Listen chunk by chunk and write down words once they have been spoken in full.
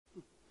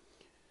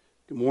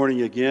Good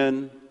morning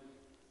again.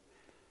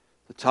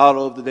 The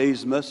title of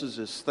today's message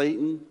is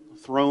Satan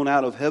Thrown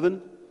Out of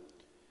Heaven.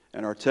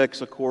 And our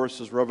text, of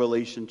course, is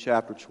Revelation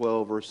chapter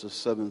 12, verses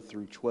 7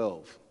 through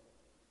 12.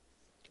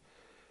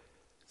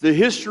 The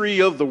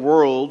history of the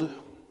world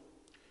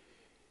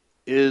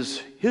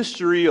is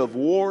history of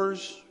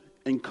wars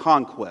and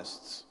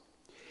conquests.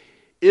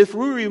 If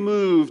we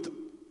removed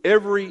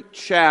every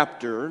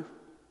chapter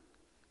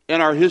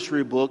in our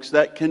history books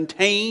that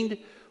contained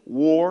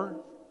war,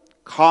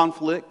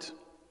 conflict,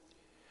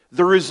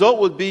 the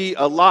result would be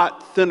a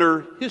lot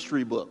thinner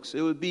history books.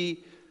 It would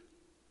be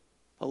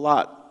a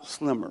lot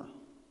slimmer.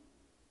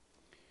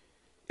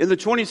 In the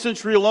 20th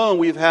century alone,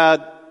 we've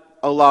had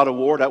a lot of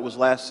war. That was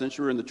last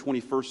century. We're in the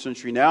 21st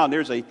century now. And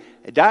there's a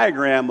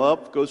diagram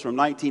up. It goes from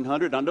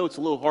 1900. I know it's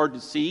a little hard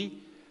to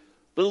see,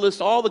 but it lists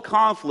all the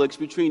conflicts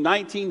between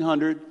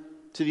 1900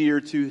 to the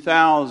year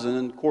 2000.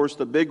 And, of course,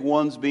 the big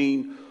ones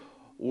being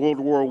World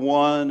War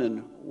I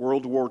and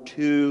World War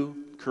II,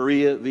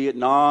 Korea,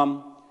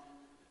 Vietnam.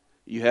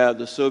 You have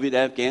the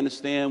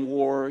Soviet-Afghanistan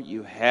War,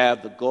 you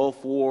have the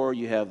Gulf War,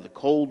 you have the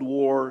Cold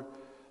War,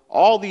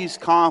 all these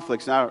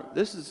conflicts. Now,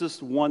 this is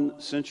just one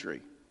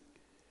century.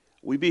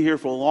 We'd be here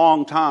for a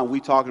long time. We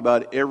talk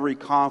about every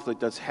conflict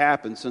that's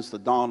happened since the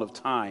dawn of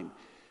time.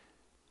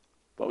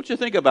 But what you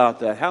think about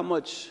that? How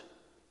much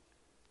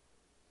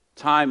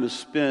time is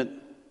spent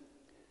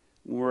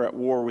when we're at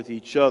war with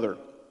each other?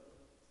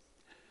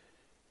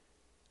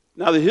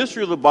 Now, the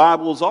history of the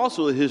Bible is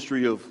also a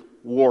history of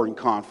war and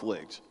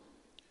conflict.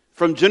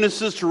 From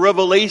Genesis to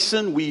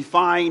Revelation, we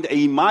find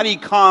a mighty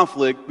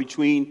conflict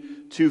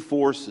between two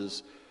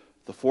forces.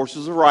 The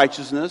forces of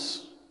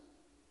righteousness,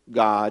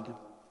 God,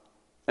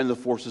 and the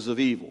forces of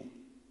evil,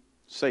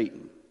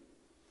 Satan.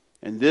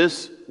 And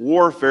this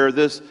warfare,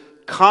 this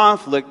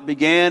conflict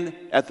began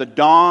at the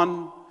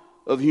dawn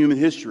of human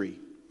history,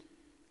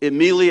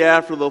 immediately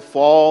after the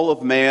fall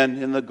of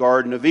man in the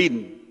Garden of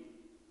Eden.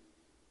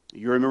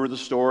 You remember the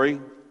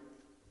story?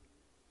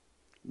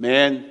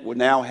 Man would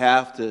now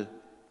have to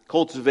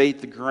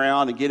cultivate the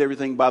ground and get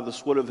everything by the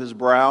sweat of his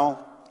brow.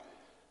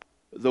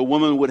 The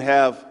woman would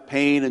have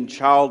pain in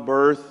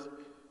childbirth.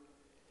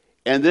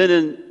 And then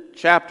in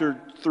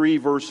chapter 3,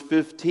 verse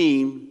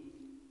 15,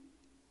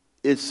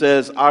 it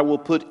says, I will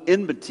put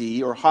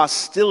enmity or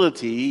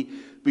hostility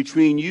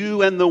between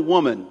you and the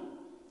woman,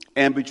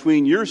 and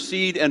between your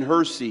seed and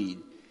her seed.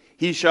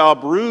 He shall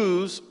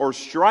bruise or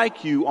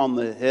strike you on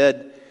the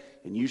head,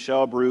 and you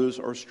shall bruise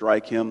or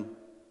strike him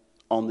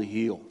on the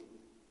heel.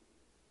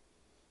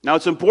 Now,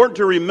 it's important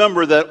to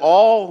remember that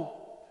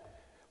all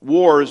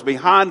wars,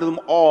 behind them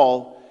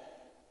all,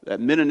 that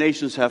men and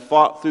nations have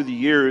fought through the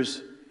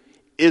years,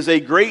 is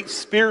a great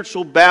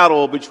spiritual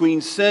battle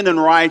between sin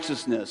and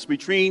righteousness,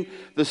 between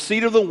the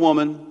seed of the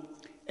woman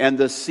and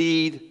the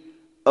seed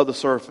of the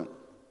serpent.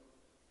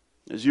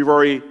 As you've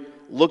already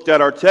looked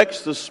at our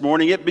text this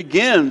morning, it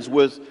begins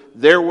with,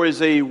 there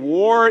was a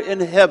war in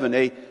heaven.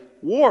 A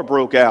war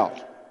broke out.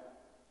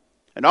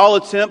 And all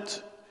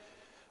attempt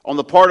on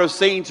the part of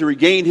Satan to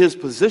regain his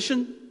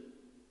position.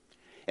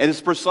 And it's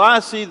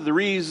precisely the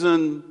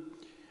reason,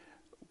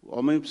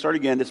 let me start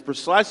again. It's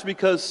precisely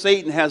because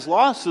Satan has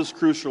lost this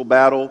crucial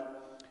battle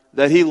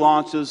that he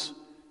launches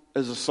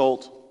his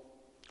assault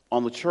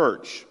on the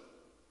church.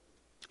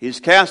 He's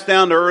cast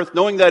down to earth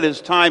knowing that his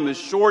time is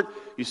short.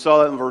 You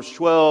saw that in verse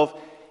 12.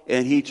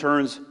 And he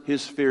turns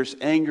his fierce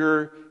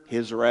anger,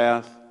 his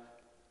wrath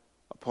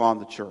upon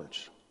the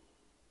church.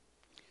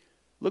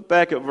 Look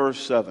back at verse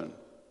 7.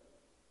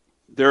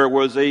 There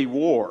was a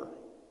war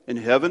in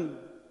heaven.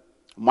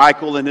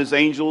 Michael and his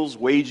angels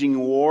waging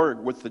war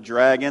with the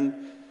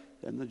dragon,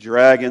 and the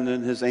dragon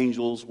and his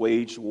angels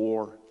waged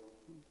war.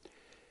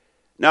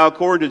 Now,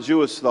 according to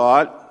Jewish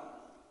thought,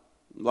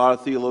 a lot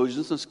of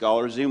theologians and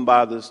scholars, even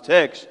by this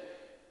text,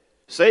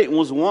 Satan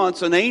was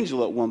once an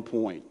angel at one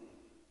point.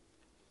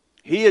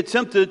 He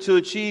attempted to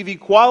achieve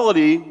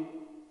equality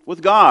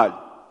with God.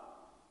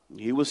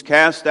 He was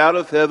cast out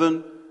of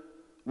heaven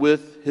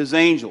with his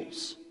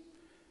angels.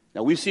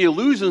 Now, we see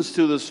allusions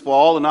to this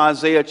fall in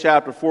Isaiah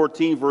chapter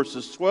 14,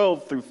 verses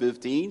 12 through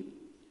 15.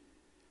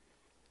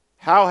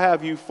 How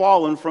have you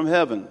fallen from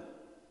heaven,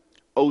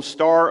 O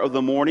star of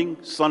the morning,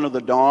 son of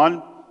the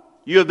dawn?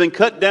 You have been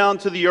cut down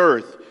to the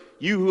earth,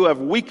 you who have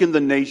weakened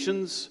the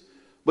nations.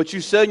 But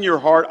you said in your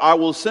heart, I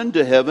will ascend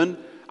to heaven.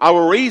 I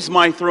will raise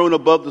my throne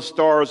above the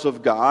stars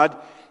of God,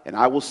 and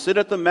I will sit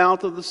at the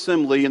mount of the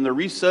assembly in the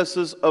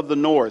recesses of the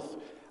north.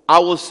 I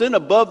will ascend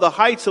above the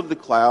heights of the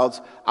clouds.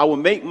 I will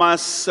make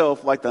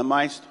myself like the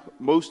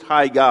most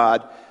high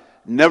God.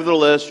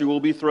 Nevertheless, you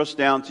will be thrust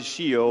down to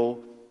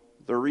Sheol,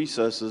 the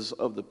recesses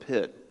of the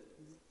pit.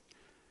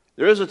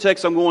 There is a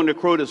text I'm going to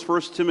quote as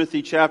 1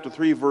 Timothy chapter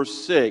 3,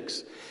 verse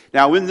 6.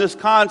 Now, in this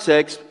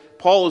context,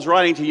 Paul is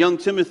writing to young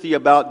Timothy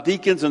about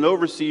deacons and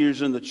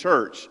overseers in the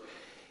church.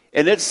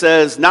 And it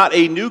says, not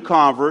a new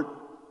convert,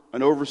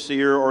 an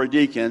overseer or a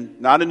deacon,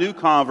 not a new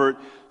convert,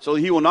 so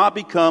he will not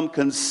become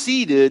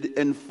conceited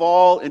and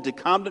fall into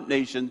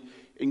condemnation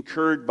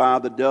incurred by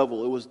the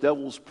devil. It was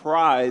devil's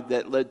pride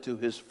that led to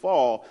his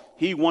fall.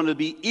 He wanted to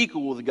be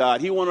equal with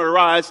God. He wanted to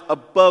rise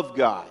above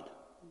God.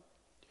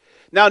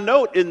 Now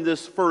note in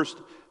this first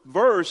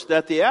verse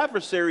that the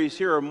adversaries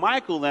here are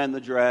Michael and the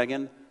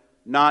dragon,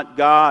 not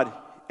God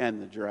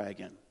and the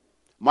dragon.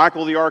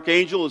 Michael the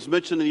archangel is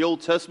mentioned in the Old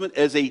Testament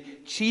as a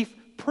chief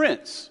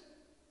prince.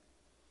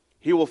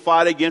 He will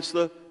fight against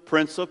the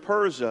prince of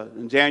Persia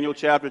in Daniel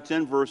chapter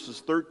 10, verses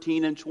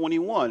 13 and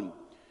 21.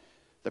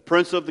 The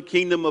prince of the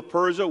kingdom of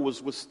Persia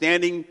was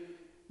withstanding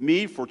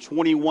me for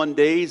 21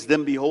 days.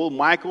 Then behold,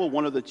 Michael,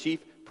 one of the chief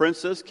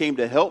princes, came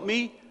to help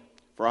me,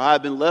 for I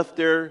have been left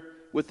there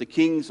with the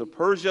kings of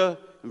Persia.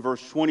 In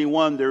verse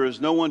 21, there is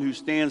no one who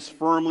stands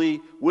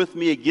firmly with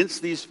me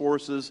against these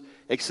forces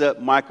except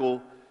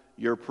Michael,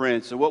 your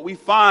prince. And what we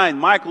find,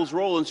 Michael's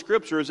role in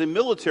Scripture is a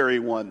military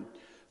one,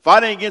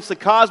 fighting against the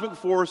cosmic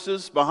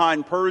forces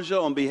behind Persia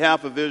on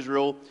behalf of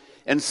Israel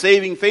and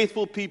saving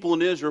faithful people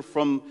in Israel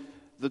from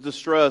the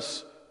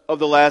distress of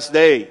the last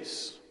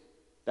days.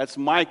 That's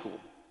Michael,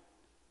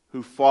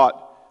 who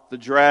fought the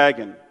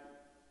dragon.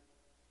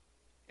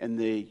 And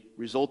they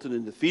resulted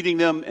in defeating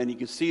them. And you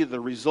can see the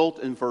result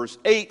in verse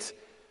 8.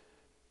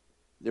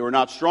 They were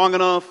not strong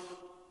enough,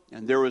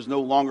 and there was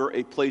no longer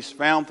a place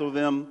found for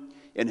them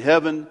in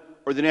heaven,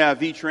 or the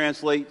NIV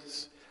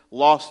translates,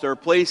 lost their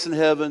place in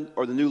heaven,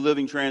 or the New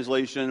Living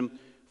Translation,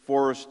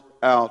 forced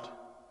out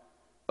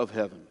of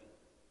heaven.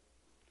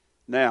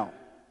 Now,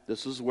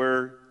 this is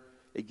where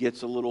it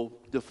gets a little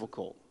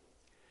difficult.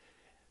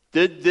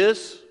 Did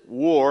this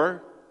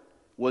war,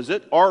 was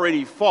it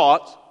already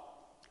fought,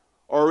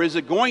 or is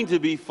it going to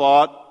be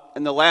fought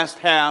in the last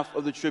half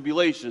of the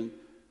tribulation,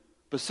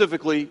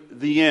 specifically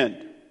the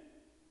end?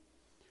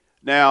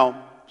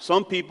 Now,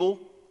 some people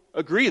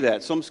agree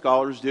that, some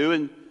scholars do,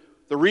 and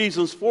the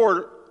reasons for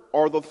it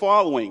are the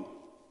following.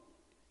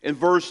 In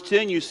verse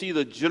 10, you see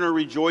the general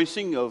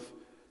rejoicing of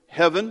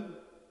heaven.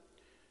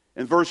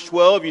 In verse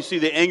 12, you see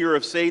the anger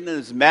of Satan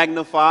is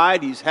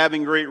magnified. He's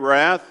having great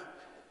wrath.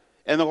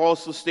 And there's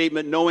also the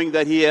statement, knowing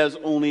that he has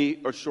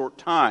only a short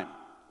time.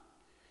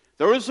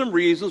 There are some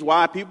reasons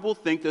why people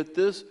think that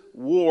this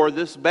war,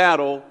 this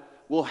battle,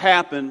 will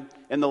happen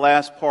in the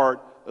last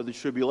part of the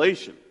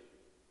tribulation.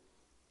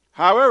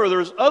 However,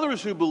 there's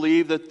others who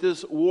believe that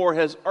this war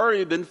has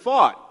already been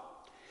fought.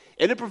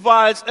 And it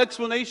provides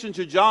explanation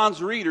to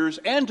John's readers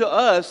and to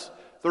us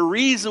the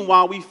reason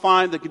why we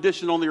find the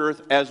condition on the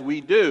earth as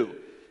we do.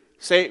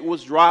 Satan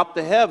was dropped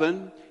to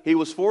heaven. He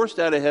was forced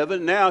out of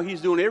heaven. Now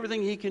he's doing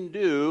everything he can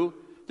do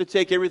to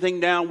take everything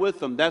down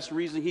with him. That's the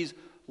reason he's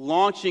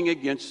launching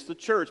against the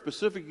church,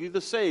 specifically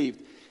the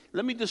saved.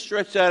 Let me just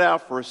stretch that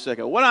out for a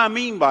second. What I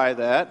mean by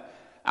that,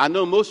 I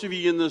know most of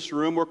you in this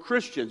room are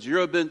Christians. You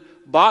have been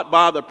bought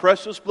by the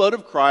precious blood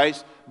of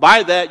Christ.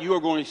 By that, you are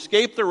going to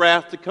escape the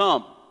wrath to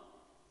come.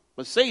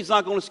 But Satan's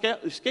not going to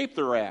escape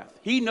the wrath.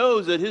 He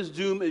knows that his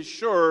doom is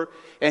sure,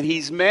 and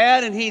he's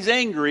mad and he's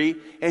angry,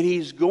 and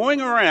he's going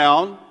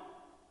around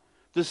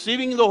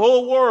deceiving the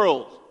whole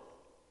world.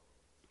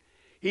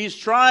 He's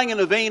trying in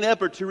a vain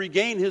effort to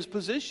regain his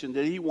position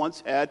that he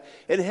once had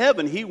in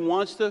heaven. He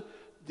wants to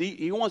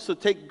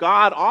take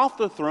God off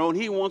the throne.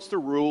 He wants to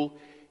rule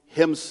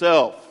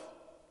himself.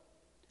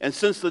 And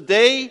since the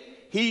day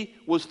he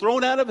was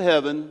thrown out of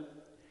heaven,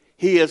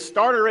 he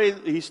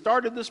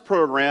started this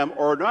program,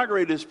 or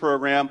inaugurated this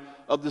program,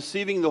 of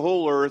deceiving the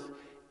whole earth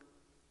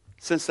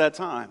since that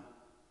time.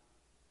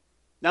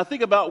 Now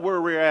think about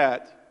where we're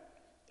at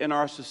in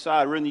our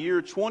society. We're in the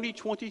year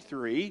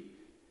 2023.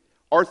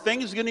 Are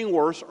things getting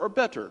worse or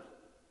better?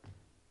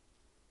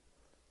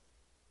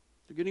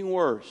 They're getting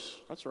worse.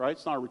 That's right.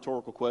 It's not a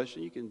rhetorical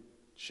question. You can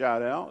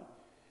shout out.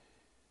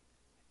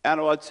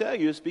 And I'll tell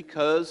you, it's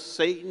because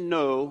Satan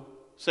knows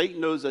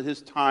that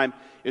his time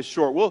is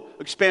short. We'll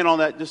expand on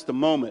that in just a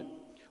moment.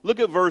 Look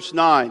at verse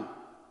 9.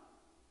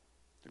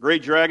 The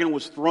great dragon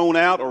was thrown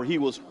out, or he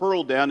was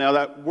hurled down. Now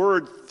that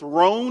word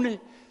thrown,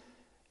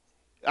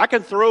 I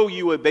can throw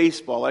you a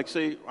baseball. Like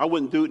say, I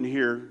wouldn't do it in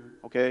here,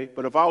 okay?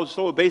 But if I was to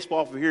throw a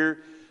baseball from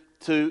here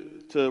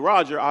to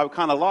Roger, I would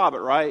kind of lob it,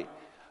 right?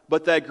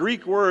 But that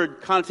Greek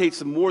word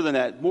connotates more than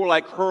that. More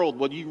like hurled,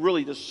 but you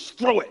really just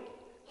throw it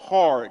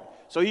hard.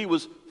 So he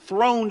was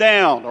thrown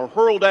down or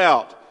hurled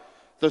out.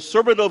 The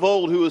serpent of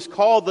old, who is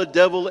called the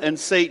devil and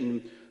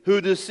Satan, who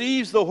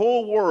deceives the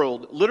whole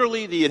world,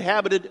 literally the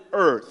inhabited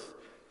earth.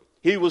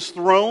 He was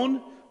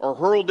thrown or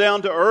hurled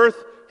down to earth,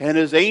 and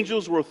his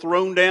angels were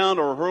thrown down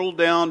or hurled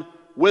down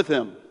with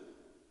him.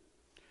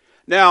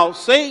 Now,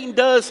 Satan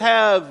does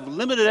have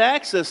limited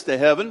access to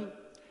heaven,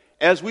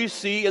 as we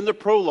see in the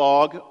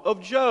prologue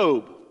of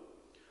Job.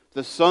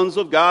 The sons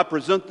of God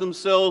present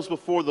themselves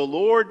before the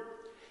Lord,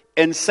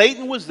 and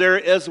Satan was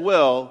there as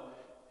well.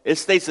 It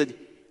states that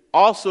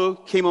also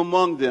came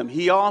among them.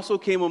 He also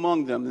came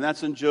among them. And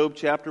that's in Job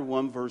chapter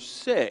 1, verse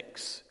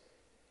 6.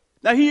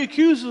 Now he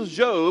accuses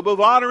Job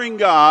of honoring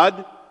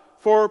God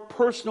for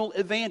personal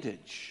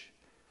advantage.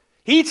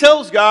 He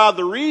tells God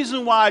the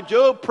reason why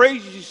Job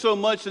praises you so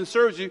much and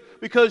serves you,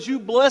 because you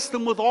blessed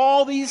him with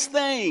all these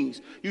things.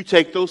 You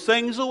take those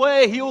things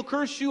away, he will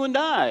curse you and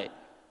die.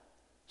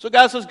 So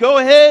God says, go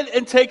ahead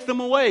and take them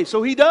away.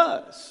 So he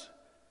does.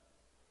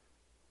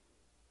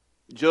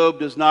 Job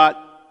does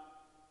not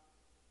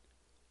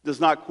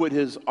quit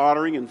his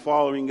honoring and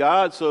following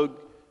God, so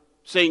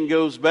Satan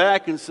goes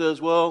back and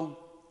says, well,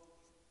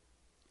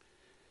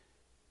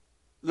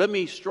 let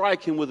me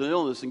strike him with an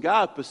illness. And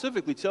God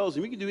specifically tells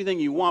him, you can do anything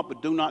you want,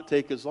 but do not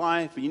take his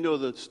life. And you know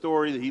the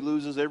story that he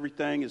loses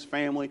everything, his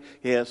family.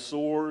 He has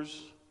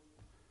sores.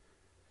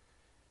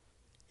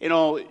 You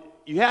know,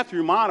 you have to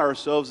remind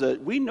ourselves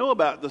that we know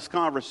about this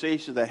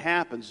conversation that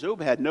happens.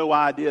 Job had no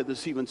idea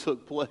this even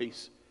took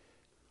place.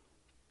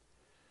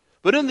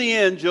 But in the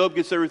end, Job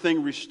gets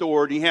everything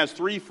restored. He has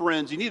 3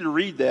 friends. You need to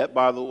read that,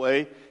 by the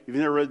way, if you've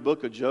never read the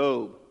book of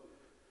Job,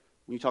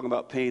 when you talk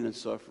about pain and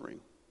suffering.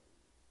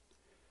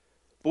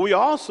 But we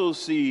also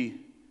see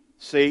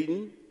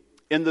Satan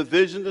in the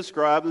vision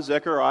described in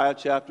Zechariah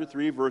chapter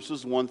 3,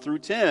 verses 1 through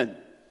 10.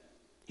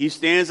 He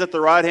stands at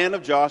the right hand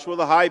of Joshua,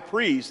 the high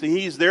priest, and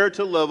he's there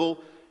to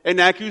level an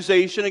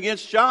accusation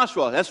against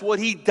Joshua. That's what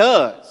he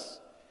does.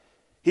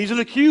 He's an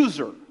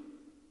accuser.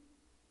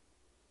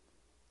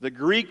 The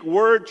Greek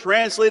word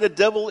translated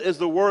devil is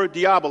the word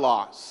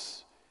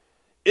diabolos.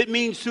 It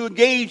means to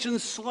engage in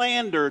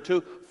slander,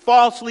 to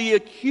falsely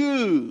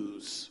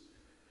accuse.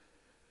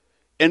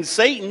 And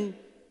Satan,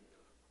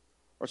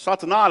 or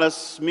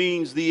Satanas,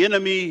 means the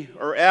enemy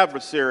or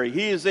adversary.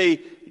 He is a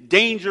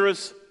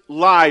dangerous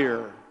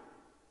liar.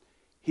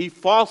 He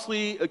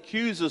falsely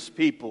accuses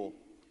people.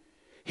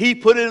 He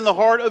put it in the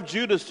heart of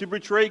Judas to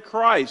betray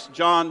Christ.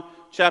 John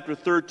chapter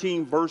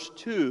 13, verse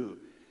 2.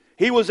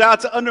 He was out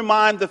to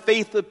undermine the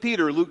faith of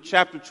Peter. Luke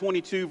chapter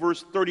 22,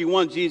 verse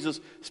 31, Jesus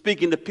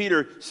speaking to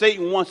Peter,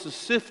 Satan wants to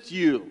sift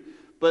you.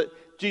 But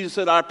Jesus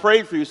said, I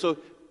prayed for you. So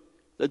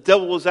the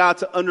devil was out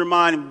to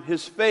undermine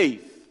his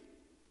faith.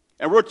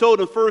 And we're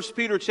told in 1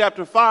 Peter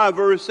chapter 5,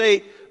 verse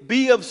 8,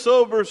 be of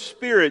sober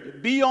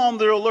spirit, be on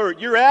the alert.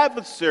 Your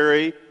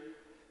adversary,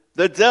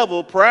 the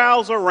devil,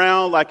 prowls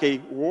around like a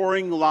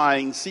roaring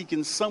lion,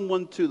 seeking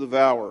someone to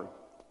devour.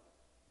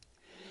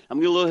 I'm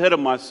getting a little ahead of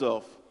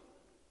myself.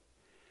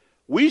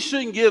 We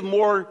shouldn't give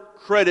more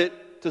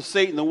credit to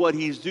Satan than what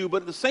he's due,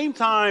 but at the same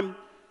time,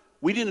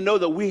 we need to know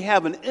that we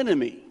have an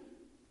enemy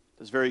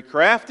that's very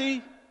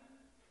crafty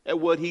at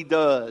what he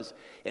does.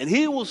 And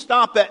he will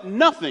stop at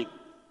nothing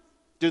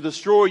to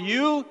destroy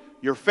you,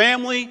 your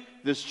family,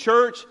 this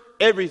church,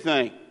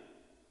 everything.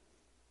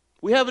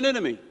 We have an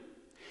enemy.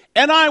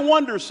 And I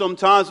wonder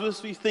sometimes,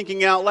 let's be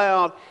thinking out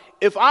loud,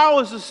 if I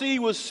was to see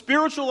with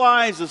spiritual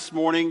eyes this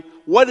morning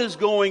what is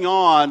going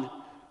on,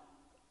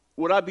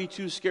 would I be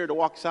too scared to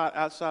walk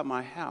outside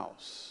my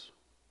house?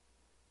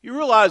 You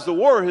realize the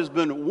war has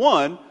been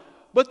won,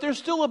 but there's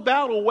still a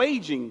battle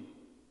waging.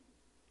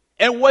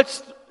 And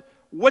what's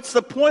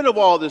the point of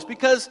all this?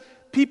 Because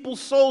people's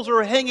souls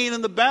are hanging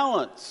in the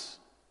balance.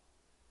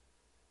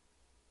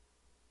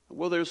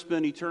 Will there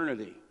spend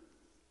eternity?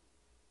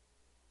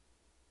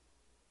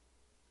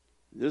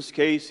 In this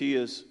case, he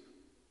is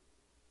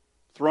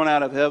thrown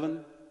out of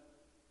heaven.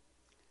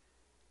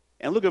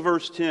 And look at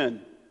verse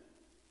 10.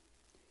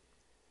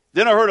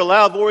 Then I heard a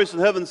loud voice in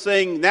heaven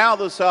saying, now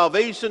the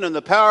salvation and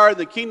the power and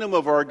the kingdom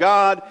of our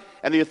God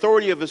and the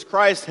authority of his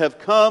Christ have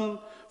come,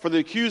 for the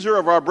accuser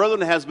of our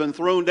brethren has been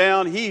thrown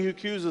down, he who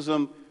accuses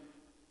them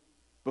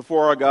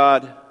before our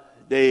God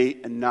day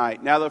and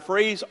night. Now the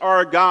phrase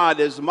our God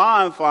is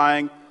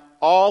modifying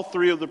all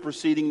 3 of the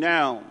preceding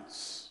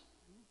nouns.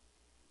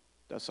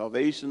 The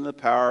salvation, the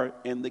power,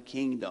 and the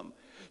kingdom.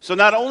 So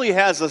not only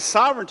has the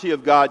sovereignty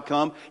of God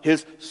come,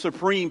 his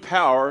supreme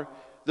power,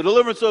 the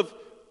deliverance of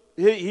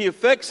he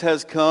effects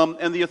has come,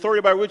 and the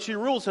authority by which he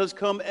rules has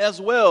come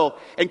as well.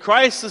 And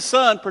Christ the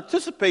Son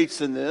participates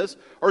in this,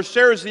 or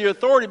shares the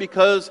authority,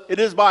 because it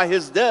is by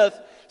his death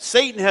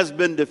Satan has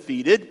been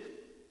defeated.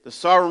 The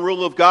sovereign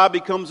rule of God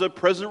becomes a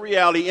present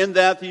reality in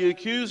that the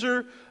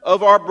accuser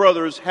of our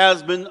brothers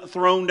has been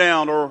thrown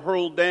down or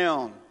hurled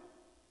down.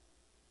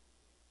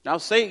 Now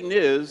Satan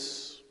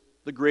is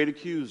the great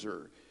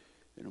accuser.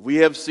 And we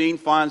have seen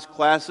finds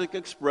classic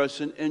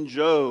expression in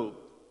Job.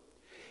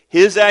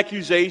 His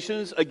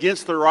accusations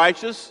against the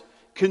righteous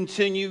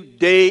continue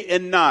day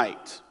and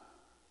night.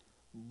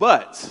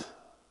 But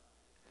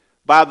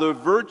by the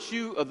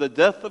virtue of the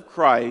death of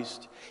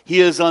Christ, he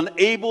is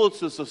unable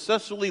to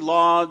successfully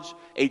lodge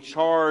a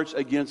charge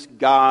against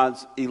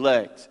God's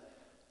elect.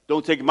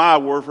 Don't take my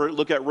word for it.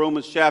 Look at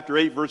Romans chapter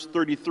 8, verse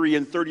 33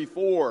 and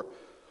 34.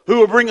 Who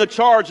will bring a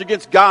charge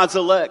against God's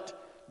elect?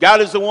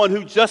 God is the one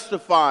who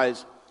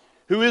justifies.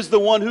 Who is the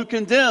one who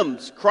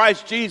condemns?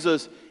 Christ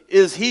Jesus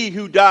is he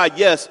who died,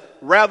 yes,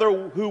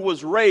 rather who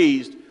was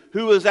raised,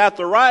 who is at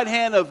the right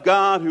hand of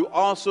God, who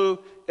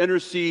also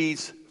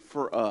intercedes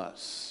for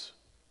us.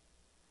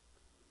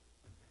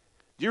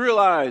 Do you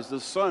realize the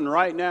Son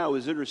right now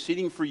is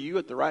interceding for you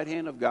at the right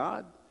hand of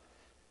God?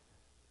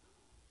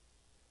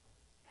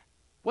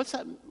 What's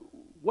that?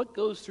 What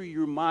goes through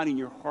your mind and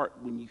your heart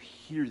when you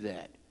hear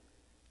that?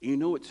 You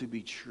know it to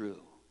be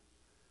true.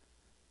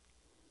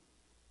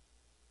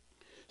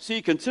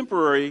 See,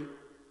 contemporary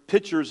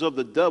pictures of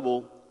the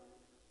devil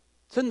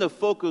tend to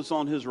focus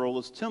on his role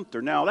as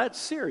tempter. Now, that's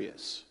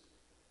serious.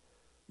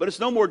 But it's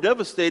no more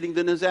devastating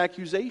than his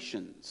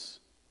accusations.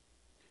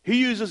 He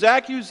uses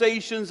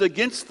accusations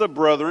against the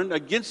brethren,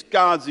 against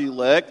God's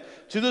elect,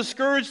 to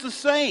discourage the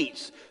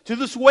saints, to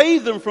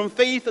dissuade them from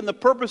faith in the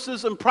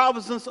purposes and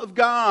providence of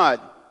God.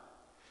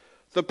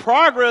 The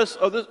progress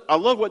of this, I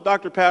love what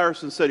Dr.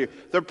 Patterson said here.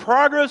 The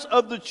progress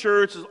of the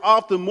church is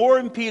often more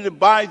impeded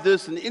by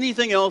this than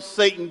anything else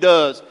Satan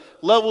does.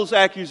 Levels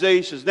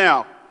accusations.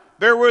 Now,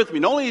 bear with me.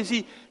 Not only is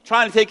he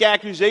trying to take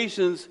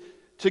accusations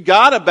to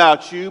God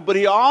about you, but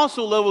he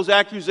also levels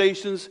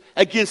accusations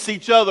against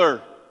each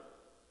other.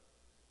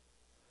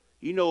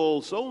 You know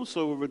old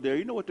so-and-so over there,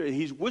 you know what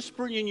he's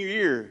whispering in your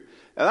ear.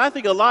 And I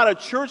think a lot of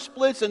church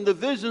splits and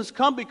divisions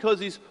come because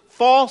these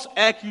false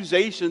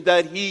accusations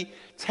that he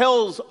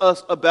tells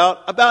us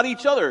about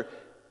each other.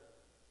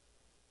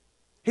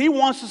 He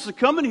wants us to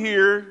come in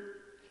here,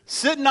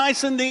 sit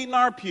nice and neat in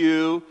our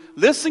pew,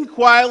 listen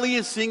quietly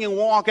and sing and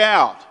walk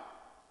out.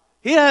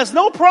 He has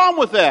no problem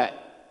with that.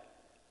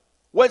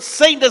 What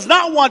Satan does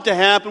not want to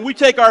happen, we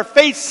take our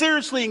faith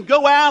seriously and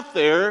go out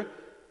there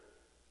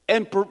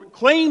and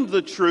proclaim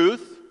the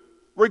truth,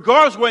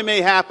 regardless of what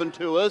may happen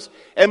to us,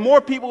 and more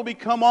people will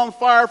become on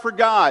fire for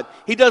God.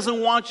 He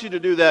doesn't want you to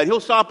do that. He'll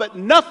stop at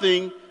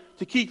nothing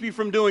to keep you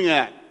from doing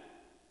that.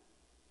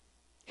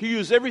 He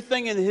uses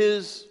everything in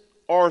his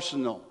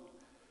arsenal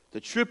to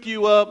trip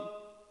you up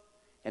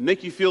and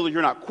make you feel that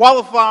you're not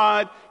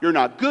qualified, you're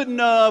not good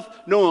enough,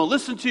 no one will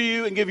listen to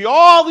you, and give you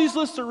all these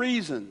lists of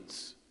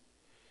reasons.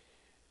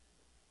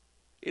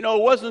 You know,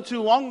 it wasn't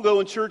too long ago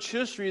in church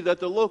history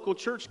that the local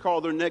church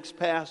called their next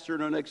pastor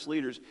and their next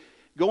leaders.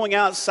 Going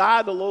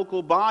outside the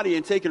local body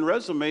and taking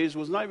resumes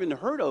was not even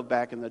heard of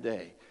back in the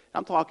day.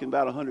 I'm talking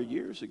about 100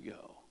 years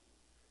ago.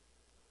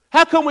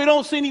 How come we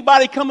don't see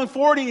anybody coming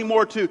forward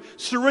anymore to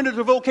surrender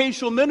to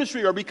vocational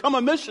ministry or become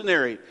a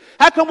missionary?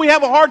 How come we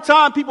have a hard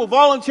time people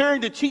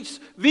volunteering to teach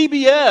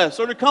VBS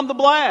or to come to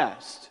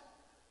Blast?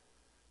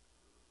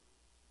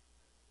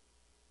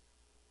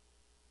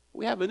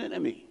 We have an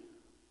enemy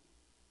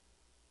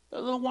that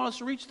doesn't want us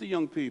to reach the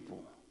young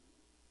people.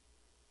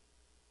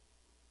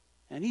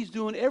 And he's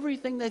doing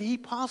everything that he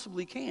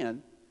possibly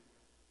can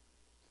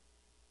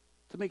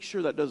to make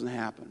sure that doesn't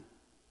happen.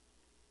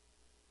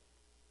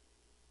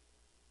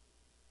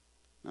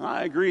 Now,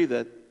 I agree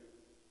that the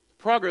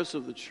progress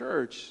of the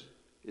church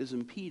is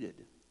impeded.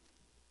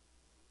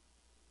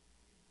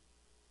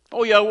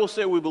 Oh, yeah, we'll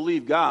say we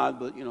believe God,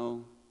 but, you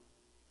know,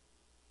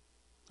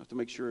 have to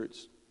make sure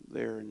it's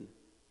there. And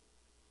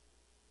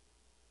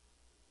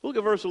look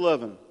at verse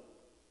 11.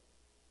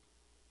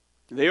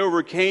 They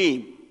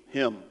overcame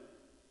him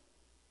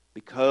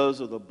because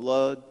of the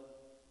blood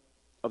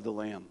of the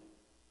Lamb.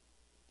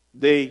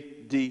 They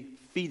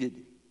defeated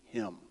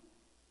him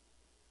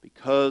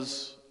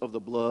because of the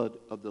blood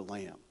of the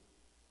Lamb.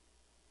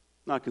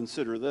 Now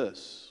consider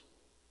this.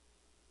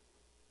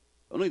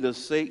 Only does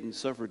Satan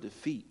suffer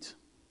defeat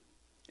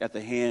at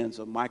the hands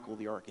of Michael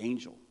the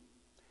archangel,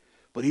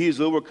 but he is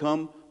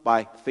overcome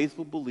by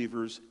faithful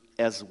believers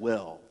as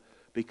well,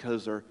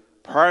 because their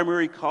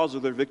primary cause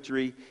of their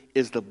victory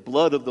is the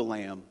blood of the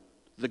Lamb,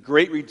 the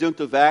great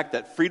redemptive act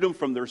that freedom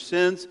from their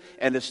sins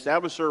and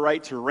established their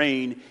right to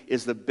reign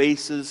is the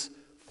basis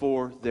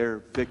for their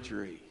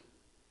victory.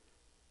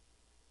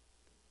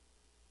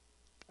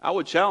 I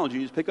would challenge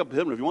you to pick up a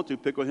hymn. If you want to,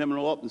 pick a hymn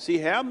up and see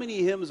how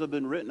many hymns have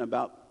been written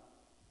about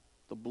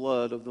the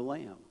blood of the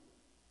Lamb.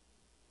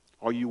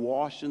 Are you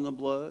washed in the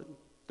blood?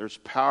 There's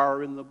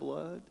power in the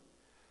blood.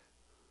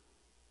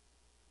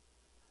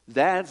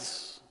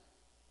 That's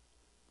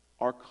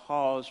our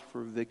cause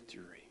for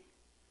victory.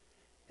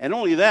 And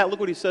only that, look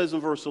what he says in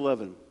verse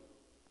 11.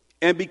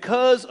 And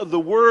because of the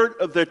word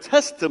of their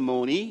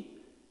testimony,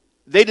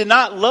 they did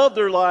not love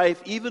their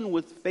life even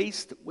when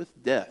faced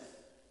with death.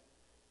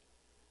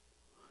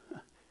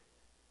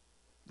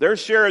 Their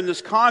share in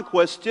this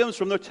conquest stems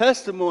from their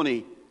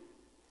testimony.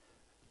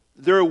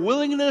 Their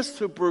willingness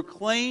to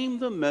proclaim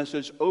the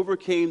message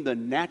overcame the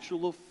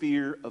natural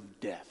fear of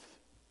death.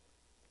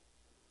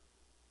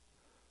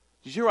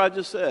 Did you hear what I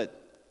just said?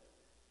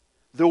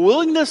 The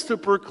willingness to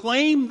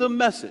proclaim the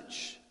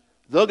message,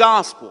 the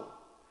gospel,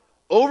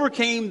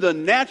 overcame the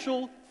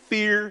natural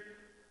fear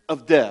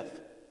of death.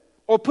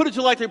 Or put it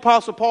to like the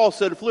Apostle Paul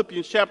said in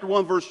Philippians chapter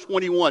 1, verse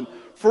 21.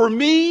 For to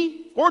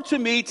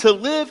me, to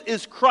live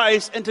is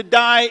Christ, and to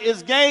die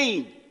is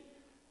gain.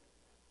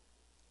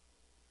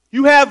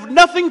 You have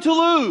nothing to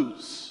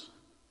lose.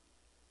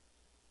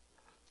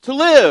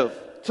 To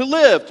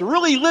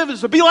really live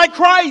is to be like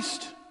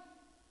Christ.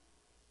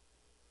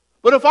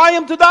 But if I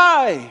am to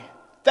die,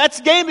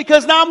 that's gain,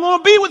 because now I'm going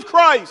to be with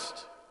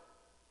Christ.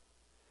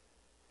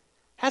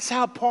 That's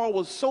how Paul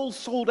was so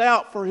sold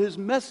out for his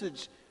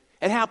message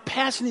and how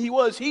passionate he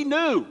was. He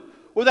knew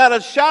without a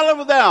shadow of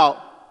a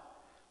doubt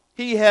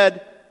he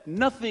had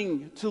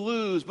nothing to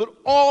lose but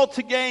all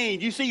to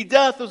gain. You see,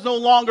 death is no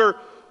longer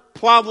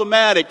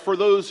problematic for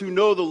those who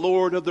know the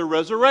Lord of the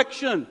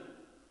resurrection.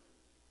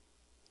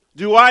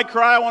 Do I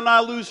cry when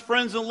I lose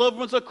friends and loved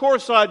ones? Of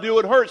course I do.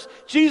 It hurts.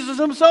 Jesus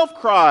himself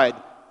cried.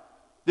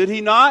 Did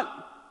he not?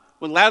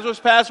 When Lazarus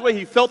passed away,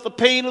 he felt the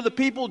pain of the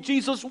people.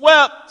 Jesus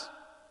wept.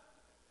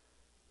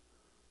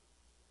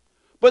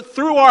 But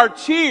through our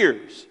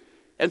tears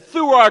and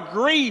through our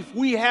grief,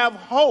 we have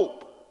hope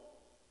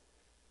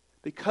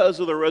because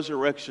of the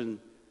resurrection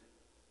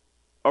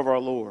of our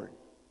Lord.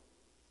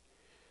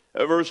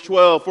 Verse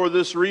 12, for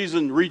this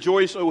reason,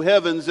 rejoice, O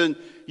heavens, and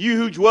you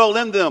who dwell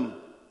in them.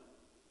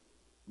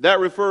 That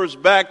refers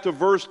back to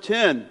verse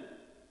 10.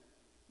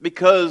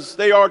 Because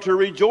they are to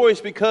rejoice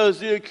because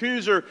the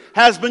accuser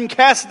has been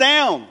cast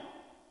down.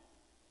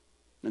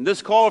 And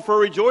this call for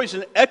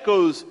rejoicing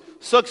echoes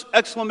such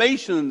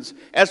exclamations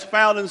as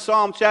found in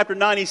Psalm chapter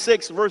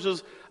 96,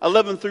 verses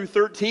 11 through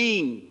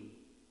 13.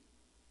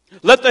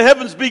 Let the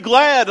heavens be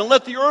glad and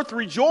let the earth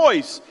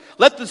rejoice.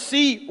 Let the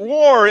sea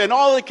roar and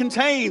all it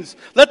contains.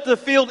 Let the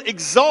field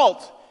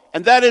exult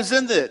and that is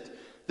in it.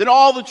 Then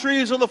all the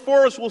trees of the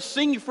forest will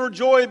sing for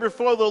joy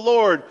before the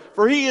Lord,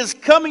 for he is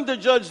coming to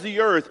judge the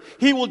earth.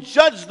 He will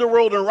judge the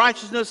world in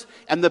righteousness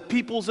and the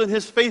peoples in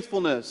his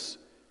faithfulness.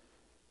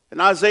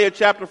 In Isaiah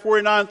chapter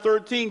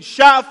 49:13,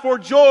 shout for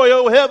joy,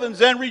 O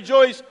heavens, and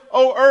rejoice,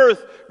 O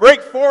earth.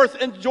 Break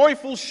forth in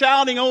joyful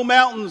shouting, O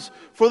mountains,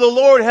 for the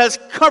Lord has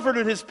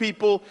comforted his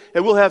people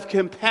and will have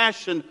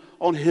compassion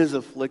on his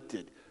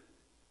afflicted.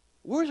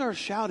 Where's our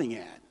shouting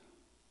at?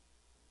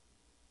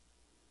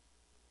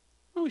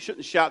 Well, we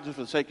shouldn't shout just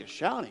for the sake of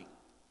shouting.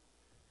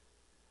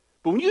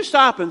 But when you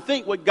stop and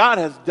think what God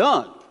has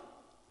done,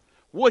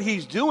 what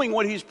he's doing,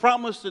 what he's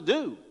promised to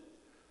do,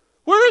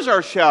 where is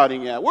our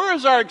shouting at? Where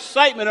is our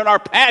excitement and our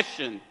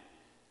passion?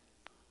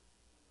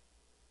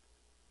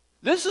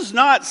 This is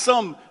not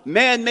some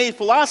man-made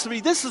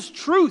philosophy. This is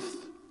truth.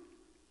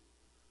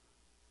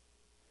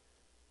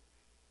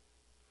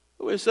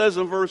 It says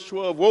in verse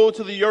 12, woe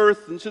to the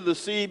earth and to the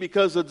sea,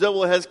 because the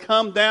devil has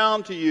come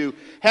down to you,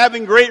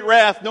 having great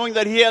wrath, knowing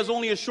that he has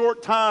only a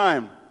short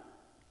time.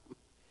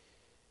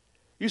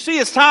 You see,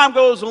 as time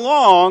goes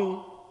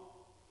along,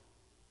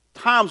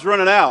 time's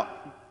running out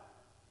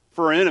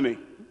for an enemy.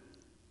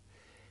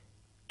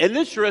 And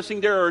interesting,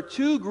 there are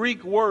two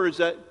Greek words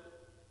that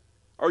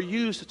are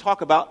used to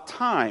talk about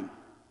time.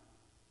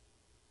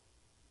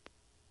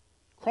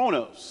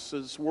 Chronos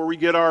is where we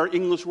get our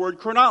English word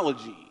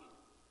chronology.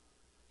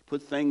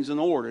 Put things in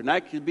order. And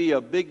that could be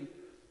a big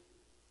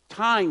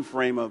time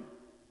frame of,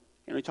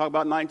 we talk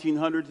about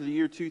 1900 to the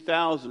year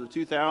 2000 or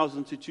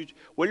 2000 to,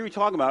 what are we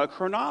talking about? A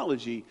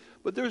chronology.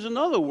 But there's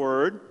another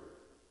word,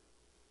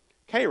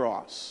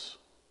 kairos.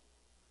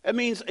 It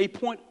means a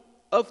point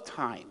of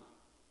time.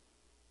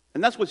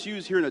 And that's what's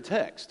used here in the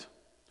text.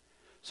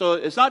 So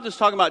it's not just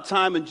talking about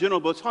time in general,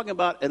 but it's talking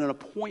about an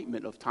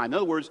appointment of time. In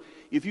other words,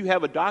 if you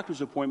have a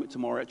doctor's appointment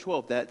tomorrow at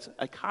 12, that's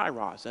a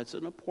kairos. That's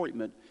an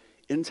appointment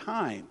in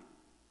time.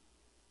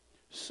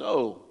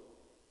 So,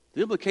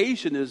 the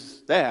implication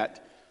is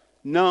that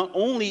not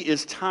only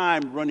is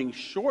time running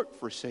short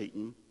for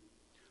Satan,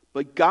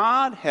 but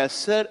God has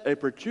set a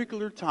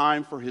particular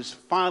time for his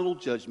final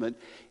judgment,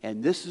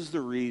 and this is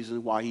the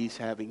reason why he's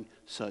having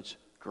such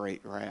great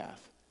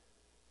wrath.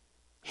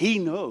 He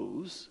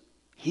knows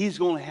he's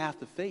going to have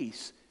to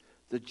face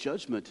the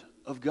judgment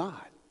of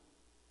God.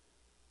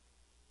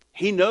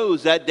 He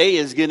knows that day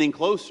is getting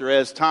closer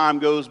as time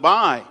goes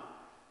by.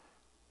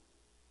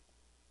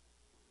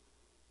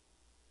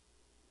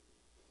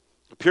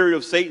 Period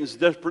of Satan's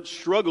desperate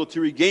struggle to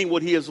regain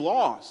what he has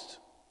lost.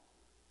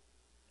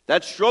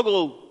 That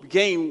struggle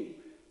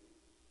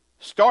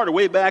started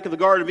way back in the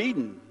Garden of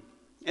Eden.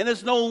 And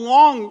it's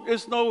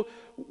no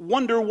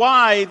wonder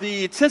why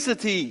the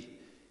intensity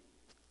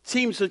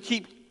seems to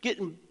keep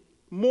getting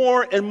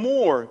more and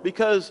more,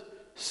 because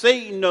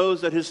Satan knows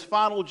that his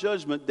final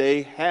judgment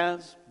day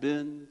has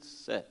been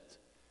set.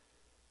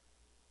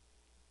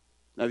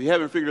 Now, if you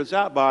haven't figured this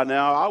out by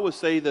now, I would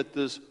say that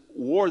this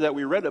war that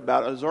we read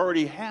about has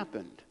already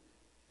happened.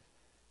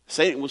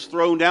 Satan was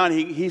thrown down.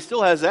 He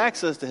still has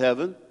access to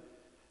heaven,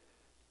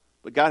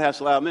 but God has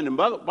to allow him in. And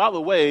by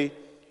the way,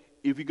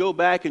 if you go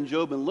back in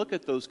Job and look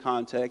at those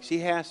contexts, he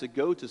has to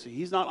go to see.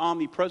 He's not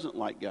omnipresent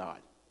like God.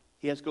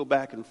 He has to go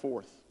back and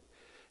forth.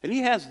 And he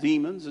has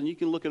demons, and you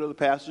can look at other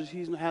passages. He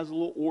has a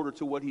little order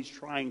to what he's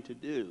trying to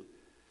do.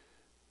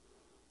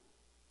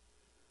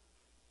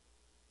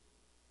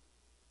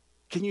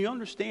 Can you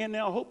understand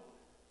now? I hope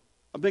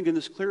I'm making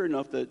this clear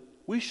enough that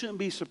we shouldn't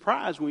be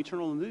surprised when we turn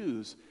on the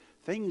news.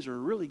 Things are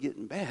really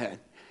getting bad.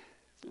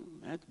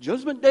 That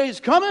judgment day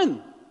is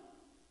coming.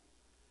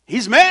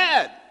 He's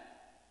mad.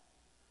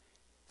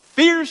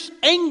 Fierce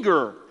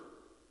anger,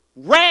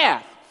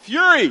 wrath,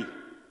 fury.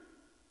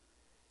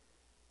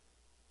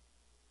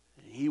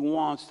 He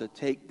wants to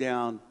take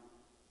down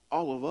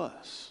all of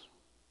us.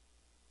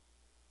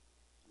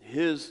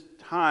 His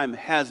time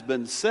has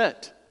been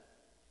set.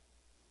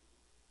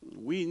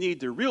 We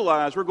need to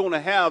realize we're going to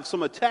have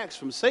some attacks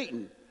from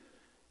Satan.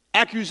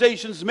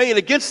 Accusations made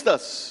against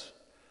us.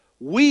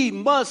 We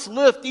must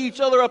lift each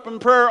other up in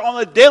prayer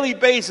on a daily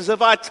basis.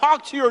 If I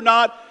talk to you or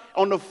not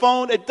on the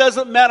phone, it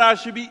doesn't matter. I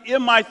should be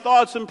in my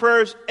thoughts and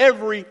prayers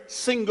every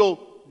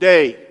single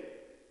day.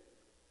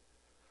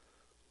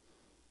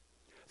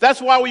 That's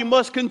why we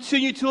must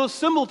continue to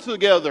assemble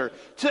together,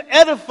 to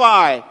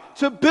edify,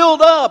 to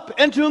build up,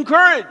 and to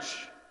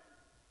encourage.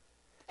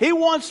 He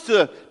wants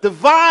to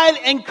divide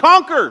and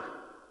conquer.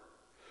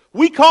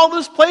 We call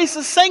this place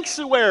a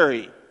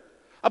sanctuary,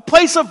 a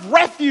place of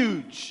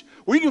refuge,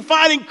 where you can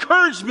find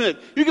encouragement,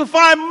 you can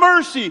find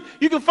mercy,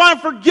 you can find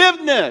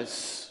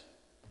forgiveness.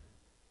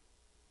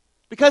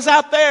 Because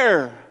out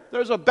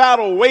there's a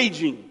battle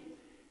waging.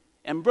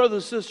 And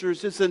brothers and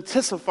sisters, it's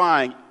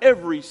intensifying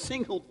every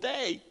single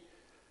day.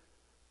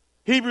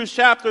 Hebrews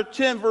chapter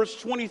 10, verse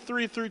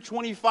 23 through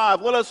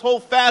 25. Let us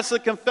hold fast the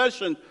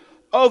confession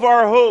of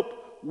our hope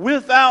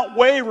without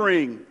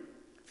wavering.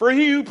 For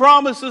he who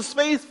promises is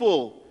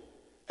faithful.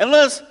 And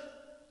let us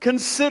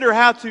consider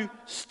how to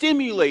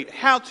stimulate,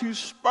 how to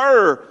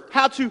spur,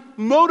 how to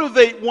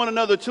motivate one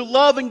another to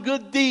love and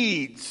good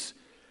deeds,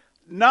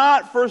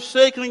 not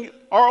forsaking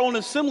our own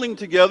assembling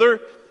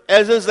together,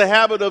 as is the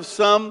habit of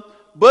some,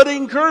 but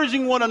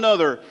encouraging one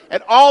another,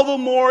 and all the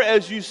more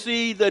as you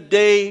see the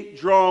day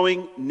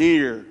drawing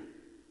near.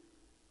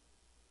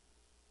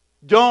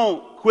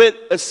 Don't quit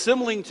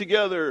assembling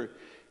together.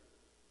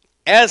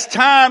 As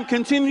time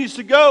continues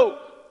to go,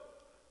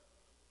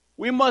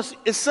 we must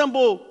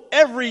assemble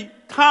every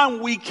time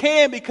we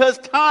can, because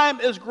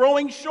time is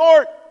growing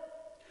short.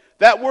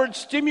 That word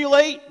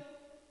stimulate,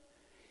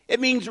 it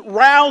means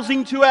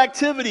rousing to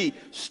activity,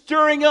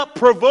 stirring up,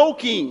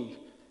 provoking.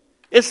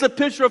 It's the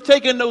picture of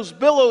taking those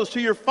billows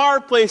to your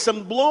fireplace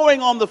and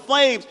blowing on the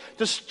flames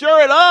to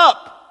stir it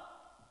up.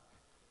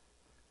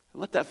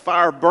 And let that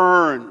fire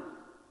burn.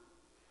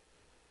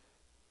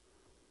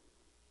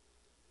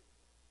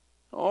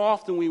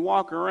 Often we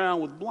walk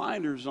around with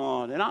blinders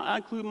on, and I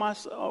include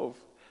myself.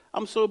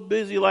 I'm so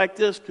busy like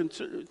this,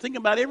 thinking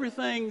about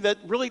everything that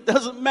really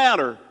doesn't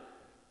matter.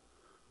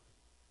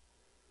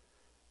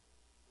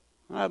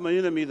 I have my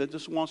enemy that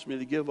just wants me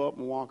to give up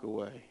and walk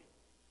away.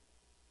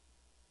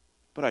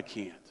 But I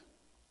can't.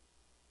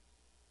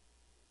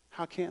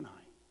 How can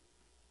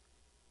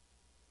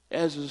I?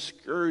 As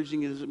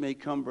discouraging as it may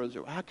come,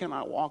 brother, how can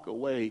I walk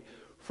away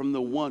from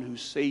the one who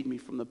saved me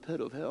from the pit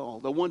of hell,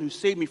 the one who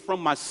saved me from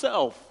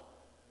myself?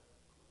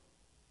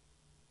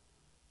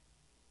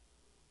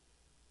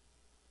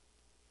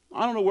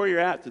 I don't know where you're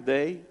at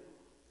today.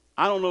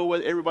 I don't know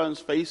what everybody's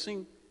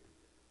facing.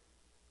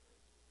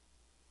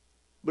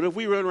 But if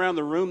we run around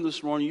the room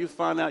this morning, you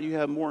find out you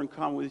have more in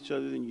common with each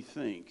other than you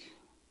think.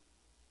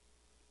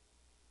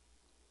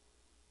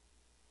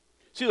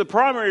 See, the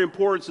primary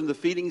importance in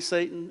defeating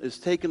Satan is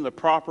taking the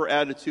proper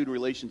attitude in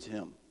relation to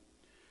him.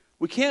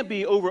 We can't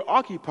be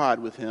overoccupied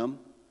with him,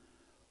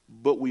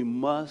 but we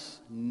must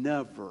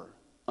never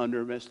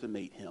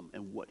underestimate him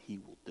and what he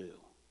will do.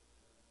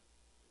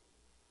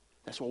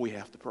 That's why we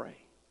have to pray.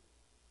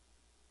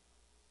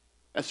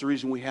 That's the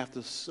reason we have to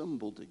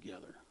assemble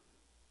together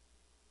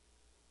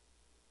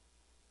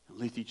and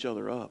lift each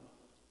other up.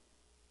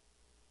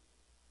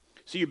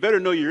 So you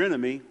better know your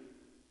enemy,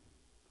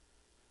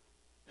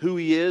 who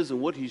he is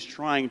and what he's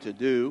trying to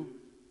do.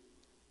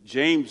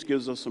 James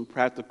gives us some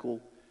practical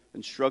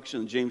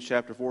instruction in James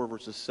chapter 4,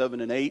 verses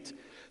 7 and 8.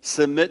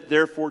 Submit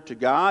therefore to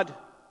God.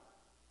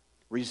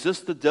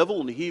 Resist the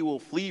devil and he will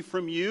flee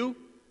from you.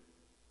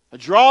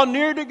 Draw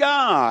near to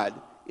God,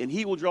 and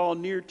he will draw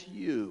near to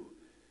you.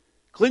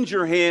 Cleanse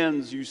your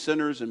hands, you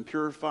sinners, and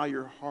purify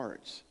your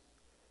hearts.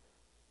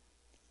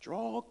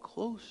 Draw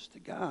close to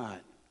God.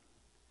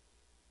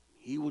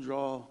 He will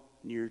draw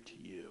near to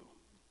you.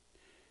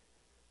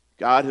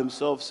 God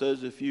himself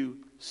says, if you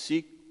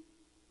seek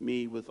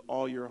me with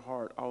all your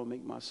heart, I will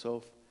make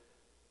myself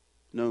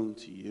known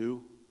to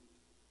you.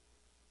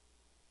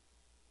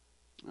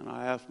 And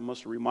I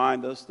must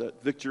remind us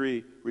that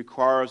victory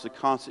requires the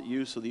constant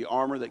use of the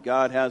armor that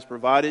God has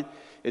provided.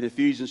 In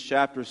Ephesians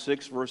chapter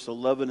 6, verse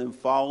 11 and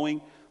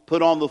following,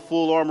 put on the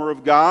full armor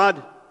of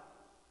God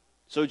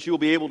so that you will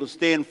be able to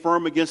stand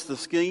firm against the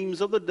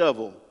schemes of the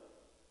devil.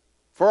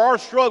 For our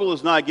struggle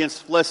is not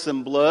against flesh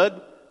and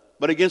blood,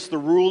 but against the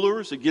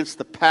rulers, against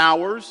the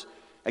powers,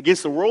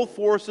 against the world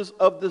forces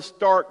of this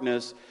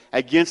darkness,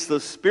 against the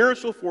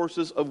spiritual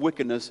forces of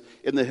wickedness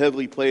in the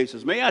heavenly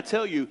places. May I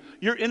tell you,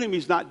 your enemy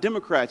is not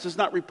Democrats, it's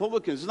not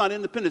Republicans, it's not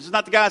independents, it's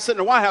not the guy sitting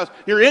in the White House.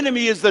 Your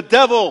enemy is the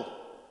devil.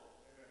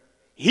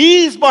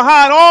 He's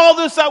behind all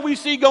this that we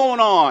see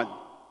going on.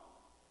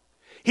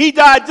 He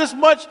died this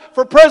much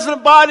for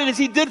President Biden as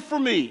he did for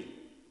me.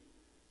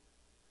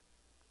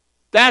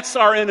 That's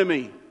our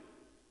enemy.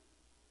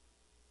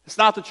 It's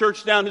not the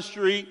church down the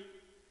street.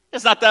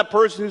 It's not that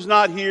person who's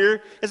not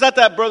here. It's not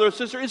that brother or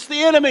sister. It's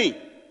the enemy.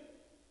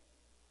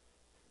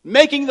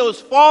 Making those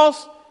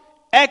false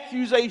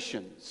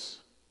accusations.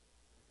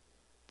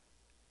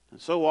 And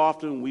so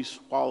often we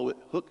swallow it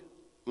hook,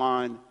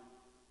 line,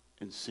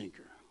 and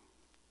sinker.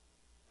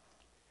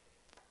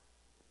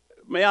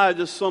 May I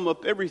just sum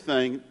up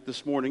everything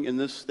this morning in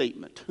this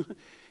statement?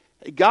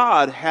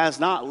 God has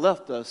not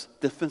left us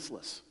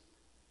defenseless.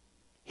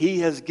 He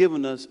has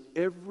given us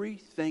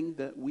everything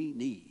that we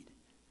need.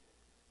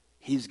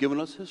 He's given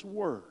us His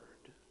Word.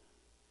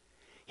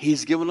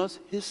 He's given us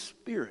His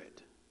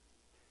Spirit.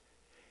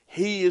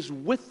 He is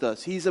with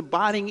us. He's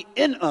abiding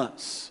in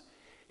us.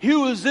 He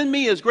who is in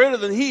me is greater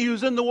than he who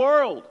is in the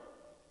world.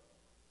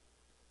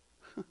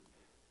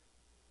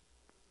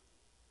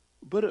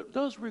 But it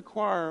does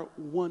require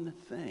one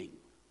thing: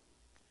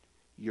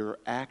 your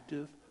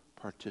active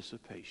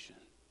participation.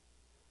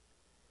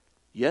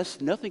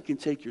 Yes, nothing can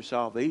take your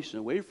salvation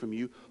away from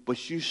you,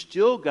 but you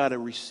still got to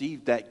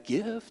receive that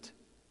gift.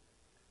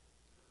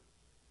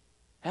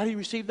 How do you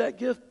receive that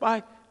gift?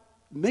 By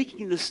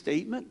making the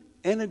statement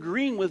and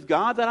agreeing with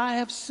God that I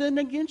have sinned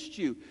against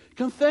you.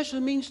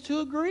 Confession means to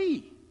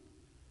agree.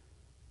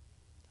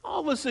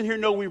 All of us in here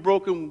know we've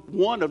broken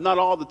one, if not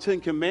all, the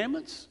 10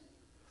 Commandments.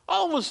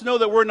 All of us know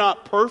that we're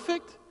not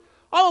perfect.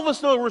 All of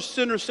us know we're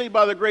sinners saved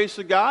by the grace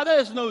of God. That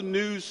is no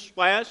news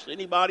flash to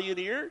anybody in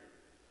here.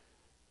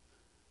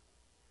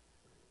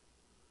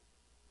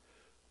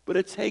 But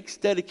it takes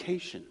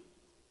dedication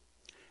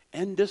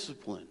and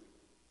discipline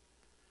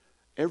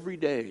every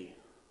day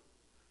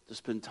to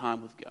spend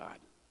time with God.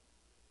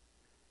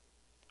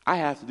 I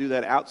have to do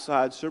that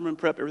outside sermon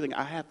prep, everything.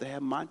 I have to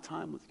have my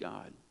time with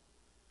God.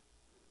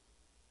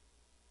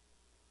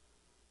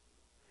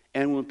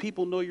 And when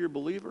people know you're a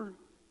believer,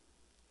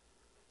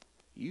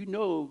 you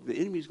know the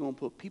enemy's going to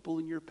put people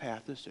in your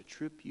path just to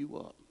trip you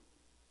up.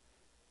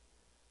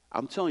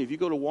 I'm telling you, if you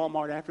go to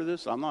Walmart after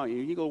this,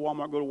 you go to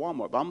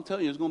Walmart. But I'm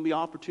telling you, there's going to be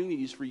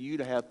opportunities for you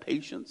to have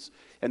patience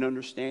and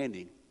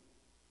understanding.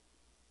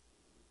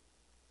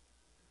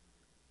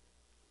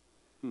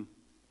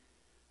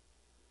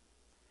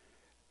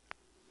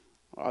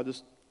 I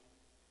just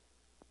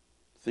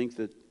think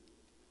that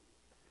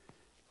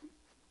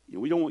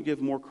we don't want to give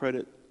more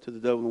credit to the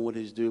devil than what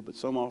he's due,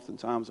 but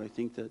oftentimes I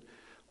think that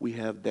we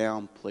have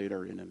downplayed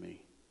our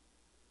enemy.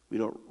 We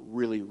don't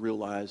really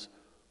realize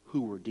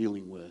who we're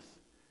dealing with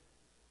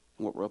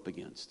and what we're up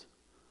against.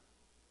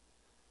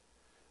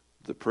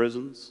 The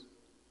prisons,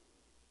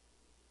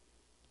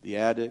 the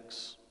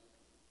addicts,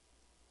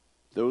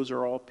 those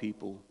are all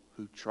people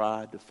who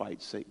tried to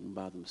fight Satan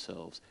by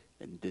themselves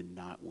and did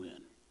not win.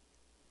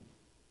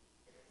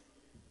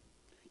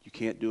 You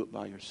can't do it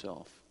by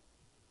yourself.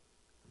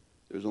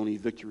 There's only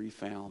victory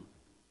found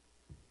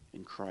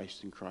in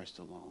Christ and Christ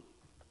alone.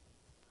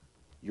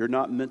 You're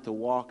not meant to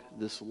walk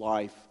this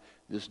life,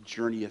 this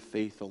journey of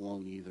faith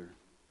alone either.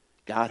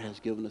 God has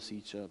given us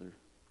each other.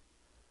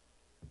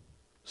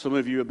 Some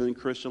of you have been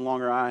Christian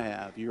longer than I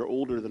have. You're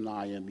older than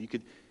I am.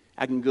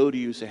 I can go to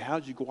you and say, how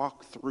did you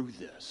walk through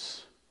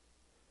this?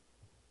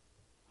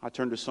 I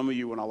turned to some of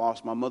you when I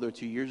lost my mother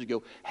 2 years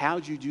ago. How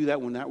did you do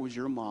that when that was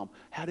your mom?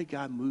 How did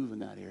God move in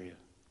that area?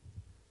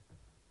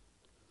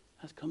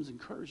 That comes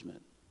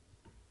encouragement.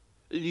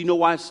 Do you know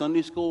why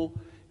Sunday school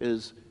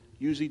is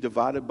usually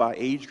divided by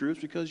age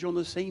groups? Because you're on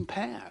the same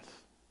path,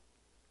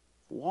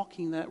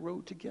 walking that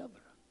road together.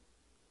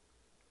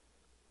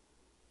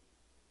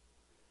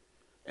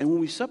 And when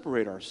we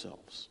separate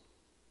ourselves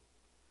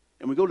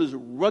and we go to this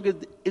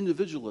rugged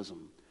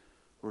individualism,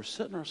 we're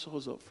setting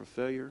ourselves up for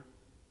failure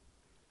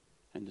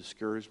and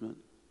discouragement.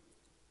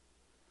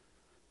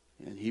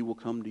 And he will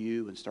come to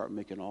you and start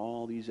making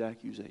all these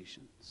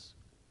accusations.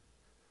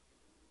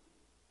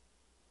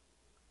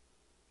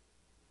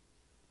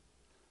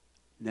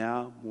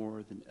 Now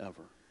more than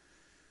ever,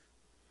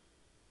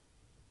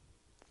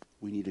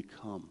 we need to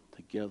come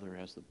together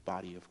as the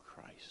body of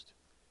Christ.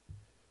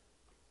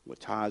 What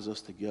ties us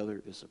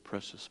together is the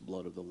precious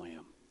blood of the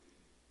Lamb.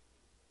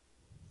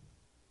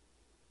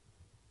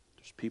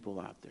 There's people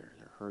out there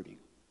that are hurting.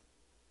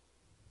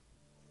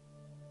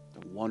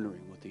 They're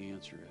wondering what the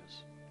answer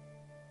is.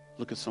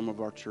 Look at some of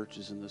our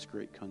churches in this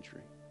great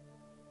country.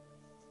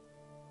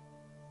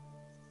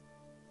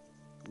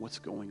 What's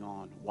going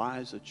on? Why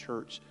has the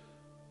church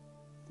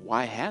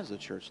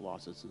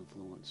lost its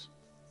influence?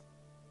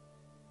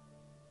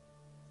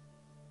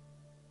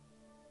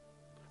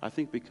 I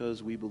think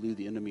because we believe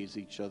the enemy is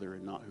each other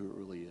and not who it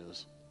really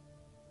is.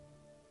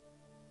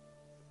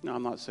 Now,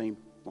 I'm not saying,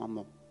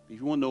 if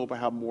you want to know about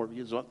how more,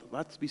 there's a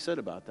lot to be said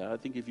about that. I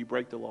think if you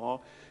break the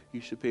law,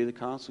 you should pay the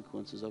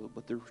consequences of it.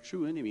 But the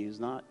true enemy is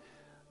not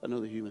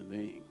another human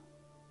being.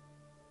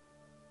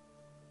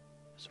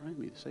 It's our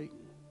enemy, Satan.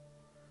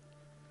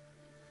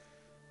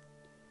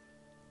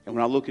 And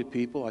when I look at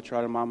people, I try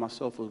to remind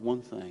myself of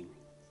one thing.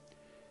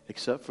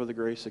 Except for the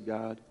grace of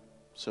God,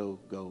 so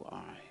go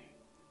I.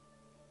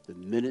 The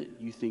minute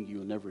you think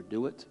you'll never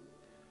do it,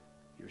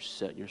 you're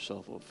setting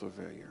yourself up for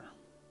failure.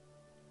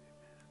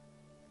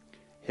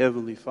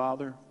 Heavenly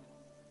Father,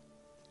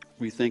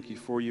 we thank you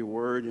for your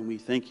word, and we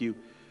thank you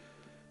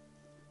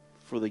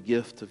for the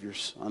gift of your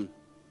Son.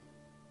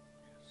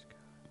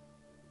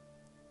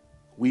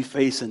 We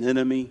face an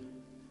enemy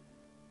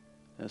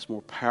that's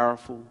more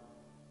powerful,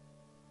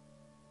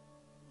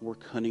 more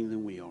cunning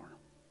than we are.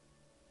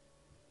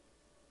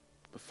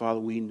 But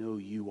Father, we know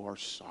you are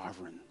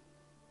sovereign.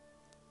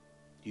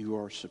 You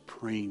are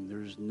supreme.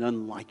 There's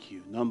none like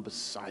you, none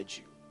beside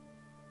you.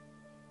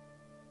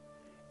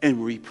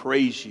 And we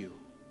praise you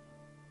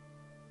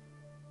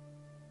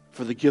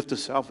for the gift of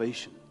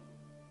salvation.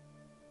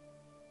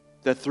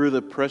 That through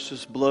the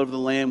precious blood of the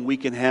Lamb we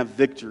can have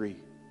victory.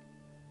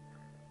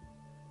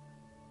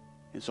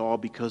 It's all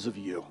because of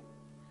you.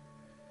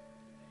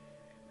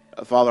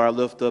 Father, I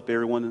lift up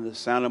everyone in the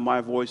sound of my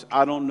voice.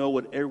 I don't know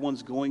what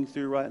everyone's going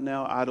through right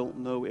now. I don't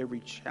know every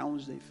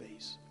challenge they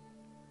face.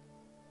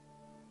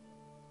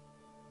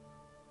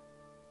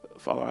 But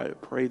Father, I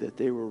pray that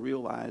they will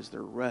realize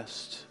the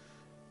rest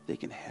they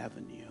can have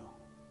in you.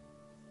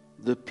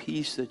 The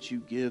peace that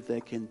you give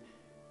that can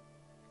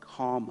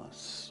calm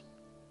us.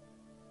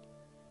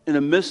 In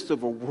the midst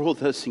of a world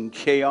that's in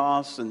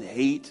chaos and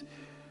hate,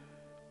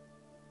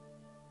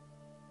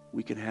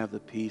 we can have the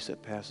peace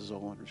that passes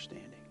all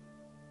understanding.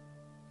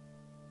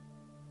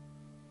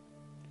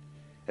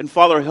 And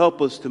Father,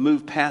 help us to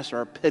move past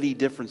our petty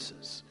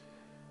differences.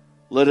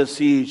 Let us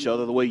see each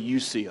other the way you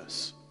see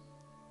us.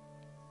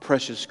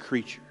 Precious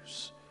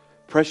creatures,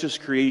 precious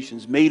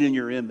creations made in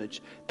your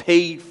image,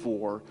 paid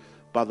for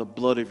by the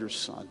blood of your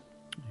Son.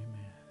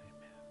 Amen.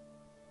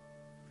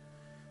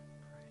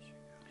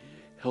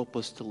 Help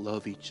us to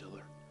love each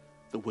other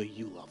the way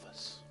you love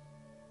us.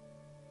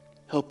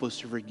 Help us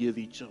to forgive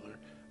each other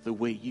the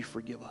way you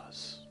forgive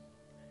us.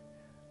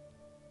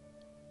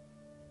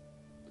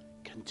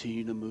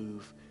 Continue to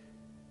move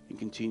and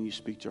continue to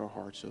speak to our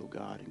hearts, oh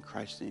God. In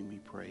Christ's name we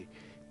pray.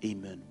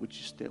 Amen. Would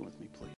you stand with me, please?